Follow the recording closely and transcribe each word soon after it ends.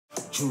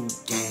True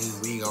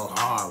gang, we go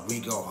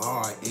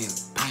hard in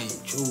pain.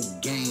 True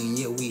gang,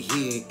 yeah, we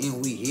here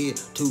and we here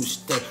to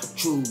stay.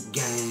 True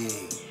gang.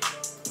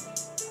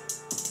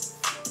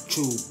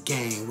 True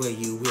gang, where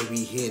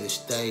we here to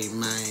stay,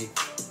 man.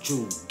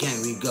 True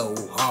gang, we go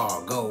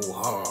hard, go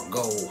hard,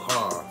 go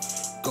hard.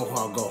 Go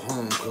hard, go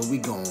home, cause we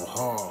going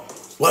hard.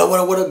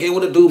 What up, gang? What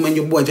to do, man?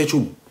 Your boy J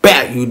you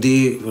back, you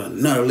did. With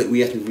another lit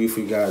we asking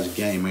for you guys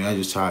game, man. I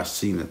just started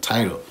seeing the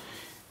title.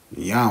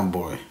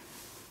 Youngboy.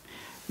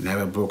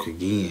 Never broke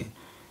again.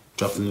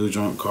 Dropped a new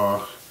joint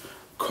called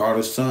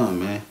Carter's Son,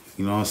 man.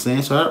 You know what I'm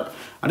saying? So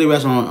I did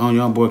rap on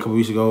Youngboy a couple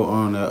weeks ago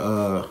on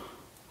the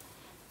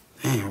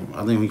damn,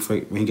 I think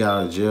when he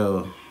got out of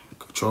jail,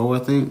 Control, I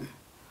think.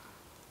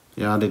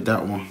 Yeah, I did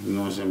that one. You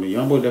know what I'm saying? But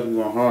Youngboy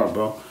definitely going hard,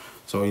 bro.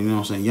 So, you know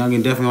what I'm saying?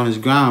 Youngin definitely on his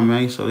ground,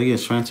 man. So they get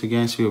straight to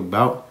games to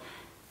about.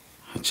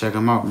 Check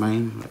him out,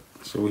 man.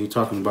 See what he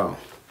talking about.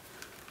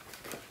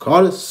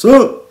 Carter's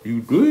Son.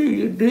 You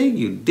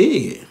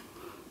did.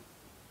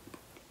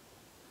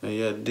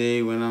 Yeah,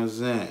 dig what I'm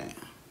saying.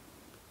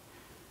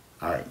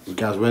 Alright, you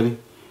guys ready?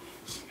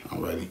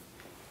 I'm ready.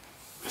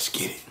 Let's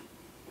get it.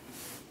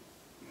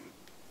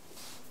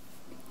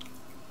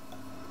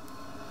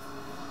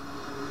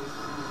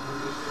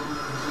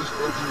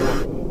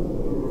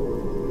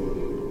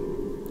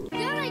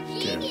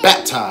 Get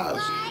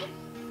baptized.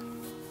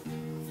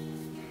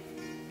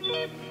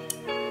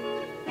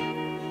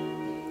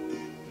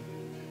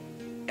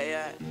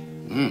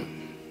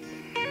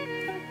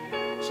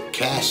 So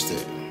cast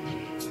it.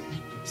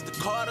 It's the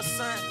Carter's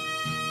Son.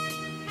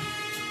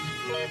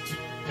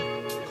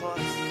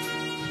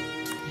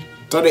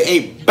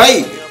 38,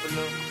 baby.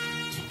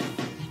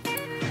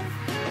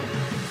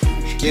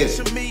 Get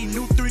it. Me,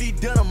 new 3D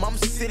denim, I'm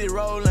city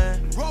rolling.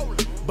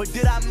 But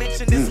did I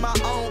mention this my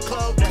own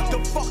clothing? The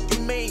fuck you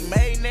mean,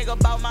 made nigga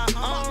about my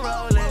own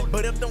rolling.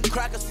 But if them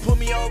crackers pull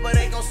me over,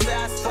 they gon' say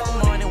I stole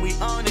money. We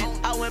own it.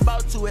 I went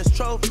about 2S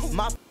trophy.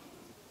 My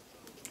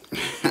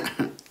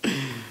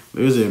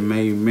There was a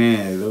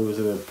man. There was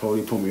a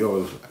police pulled me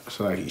over.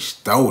 So like he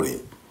stole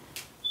it.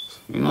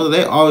 You know,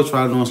 they always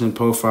try to do some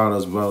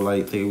profilers, bro.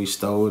 Like, think we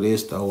stole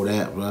this, stole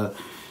that, bro.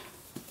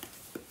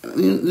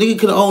 Nigga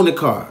could have owned the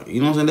car. You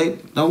know what I'm saying?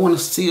 They don't want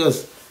to see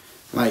us,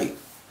 like,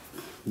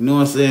 you know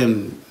what I'm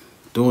saying,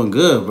 doing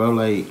good, bro.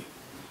 Like,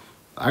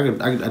 I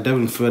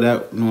definitely feel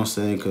that, you know what I'm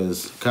saying?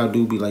 Because cops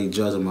do be, like,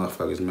 judging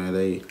motherfuckers, man.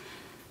 They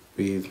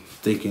be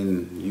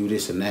thinking you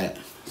this and that.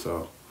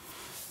 So,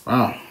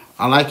 wow.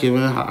 I like it,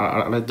 man.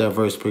 I like that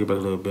verse. Bring it back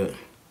a little bit.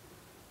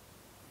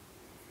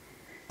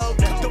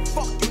 the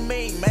fuck you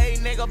mean, made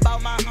nigga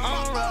about my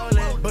own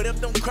rolling. But if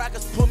them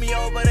crackers pull me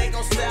over, they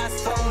gon' say I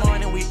stole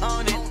money. We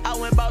own it. I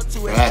went about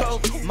 2S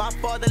trophy. My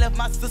father left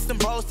my system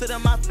bros to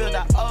them. I feel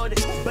I owed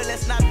it. But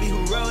let's not be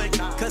heroic,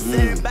 cause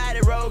everybody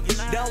roguish.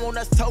 They don't want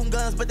us toting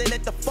guns, but they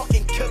let the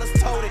fucking killers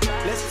tote it.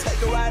 Let's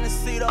take a ride and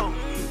see though.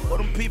 For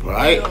them people,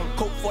 right?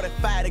 Coke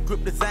 45, the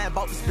grip design,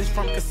 bought this bitch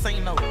from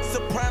Casino.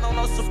 Soprano,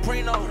 no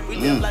Soprano, we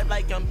live life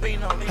like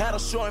Gambino. Had a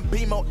show in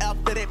BMO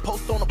after they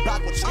post on the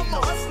block with Chino. I'm a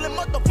hustling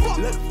motherfucker,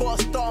 look for a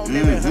star on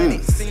every honey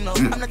casino.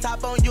 I'm the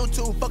top on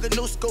YouTube, fucking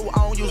new school,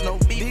 I don't use no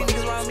beef. These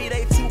niggas around me,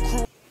 they too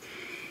cruel.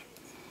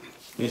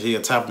 He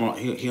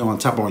on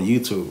top on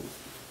YouTube.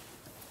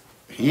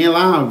 He ain't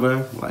lying,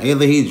 bro. Like,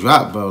 either he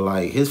dropped, bro.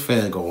 Like, his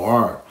fans go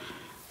hard.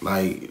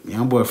 Like,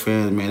 Youngboy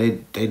fans,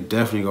 man, they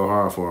definitely go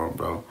hard for him,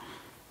 bro.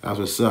 That's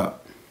what's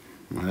up.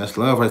 Man, that's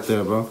love right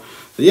there, bro.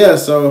 So, yeah,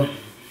 so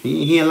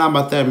he ain't lying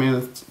about that,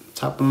 man.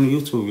 Top on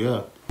YouTube,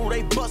 yeah.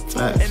 They bust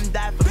and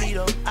die for me,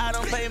 though. I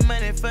don't pay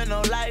money for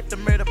no life. The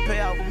murder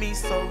pay off me,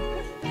 so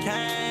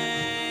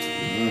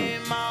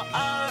came out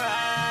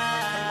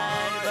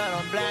alright. But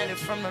I'm blinded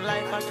from the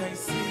life, I can't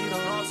see,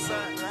 though. No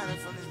side, blinded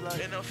from this life.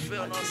 In the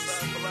field, no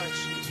side for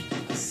life.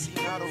 I see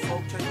how the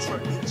 4K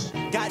truck,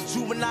 bitch. Got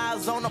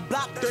juveniles on the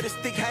block, 30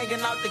 stick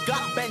hanging out the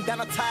Glock,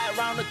 bandana tied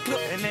around the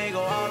clip, and they go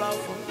all out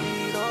for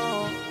me,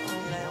 though.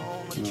 They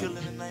wanna kill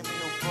in the name of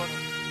your brother.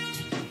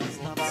 It's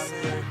not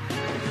fair.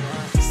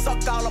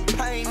 Suck all the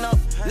pain up,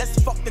 let's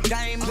fuck the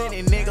game.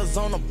 Many niggas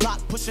on the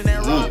block pushing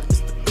that rock.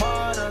 It's the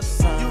Carter's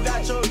Son. You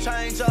got your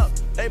change up,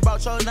 they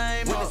brought your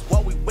name up. It's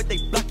what we with, they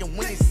blocking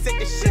when they sick,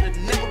 this shit'll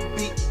never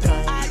be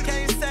done. I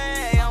can't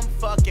say I'm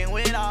fucking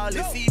with all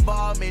this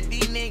evolvement.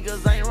 These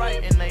niggas ain't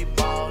right and they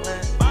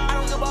ballin'. I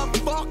don't give a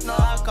fuck, no.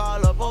 I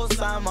call up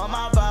Osama,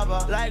 my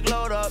baba. Like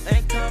load up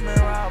and come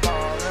and rob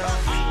all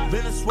them.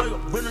 Venezuela,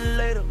 winning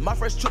later. My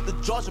first trip to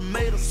Georgia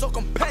made us so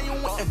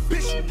companion with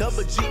ambition.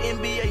 Double G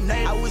NBA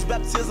native. I wish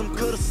baptism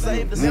could've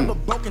saved us. Never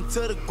broken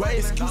to the grave.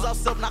 Excuse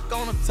ourselves, knock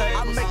on the table.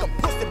 I make a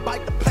pussy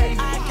bite the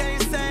pavement. I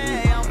can't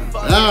say I'm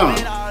fucking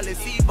with all this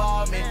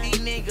evolvement. These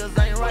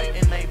niggas ain't right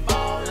and they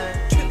ballin'.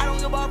 I don't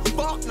give a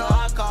fuck, no.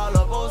 I call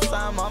up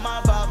Osama,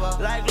 my baba.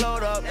 Like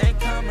load up and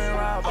come and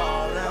rob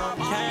all them.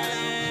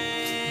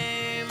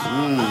 Came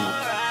alright,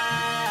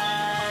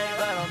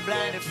 but I'm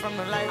blinded from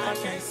the life, I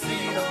can't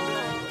see though.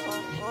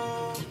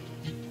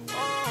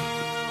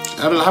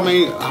 I don't know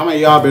how many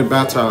y'all been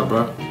baptized,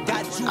 bro?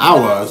 I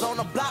was. On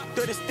the block,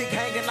 30 stick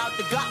hanging out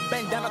the Glock,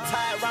 bandana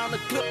tied around the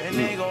clip, and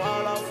they go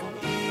all off for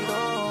me.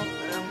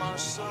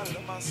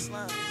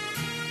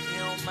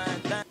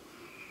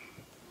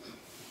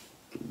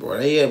 Boy,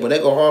 they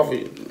go hard for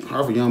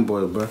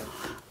Youngboy, bro.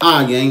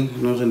 Gang, you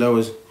know what I'm saying? That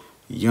was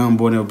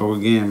Youngboy never broke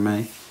again,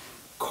 man.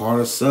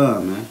 Carter's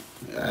son, man.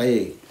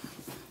 Hey,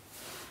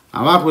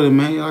 I rock with him,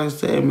 man. Like I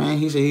said, man,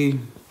 he said he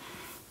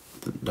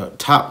the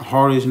top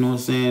hardest, you know what I'm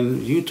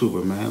saying,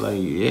 YouTuber, man. Like,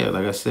 yeah,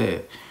 like I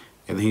said.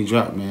 And then he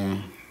dropped,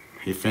 man.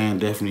 His fan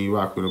definitely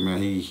rock with him,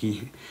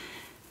 man.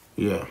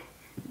 Yeah.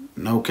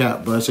 No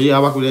cap, bro. So yeah,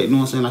 I rock with that, you know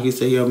what I'm saying? Like he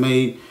said, he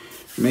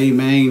made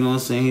man, you know what I'm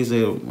saying? He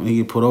said when he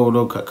get put over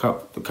though,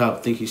 the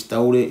cop think he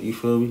stole it, you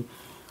feel me?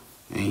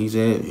 And he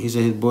said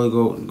his boy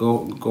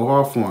go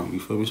hard for him, you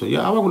feel me? So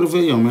yeah, I rock with the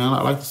video, man.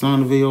 I like the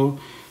sound of the video.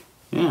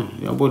 Yeah,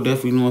 y'all boy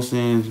definitely, you know what I'm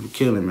saying,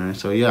 killing, man.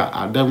 So yeah,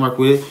 I definitely rock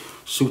with it.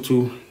 Shoot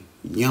to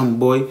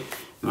Youngboy.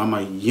 And I'm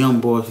a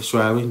Youngboy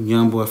subscriber,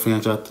 Youngboy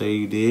fans out there,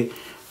 you did.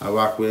 I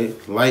rock with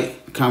it.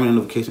 Like, comment,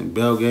 notification,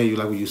 bell gang. You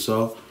like what you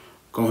saw.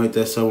 Go hit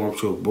that sub on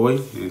with your boy.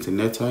 And until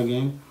next time,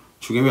 gang.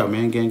 True game out,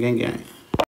 man. Gang, gang, gang.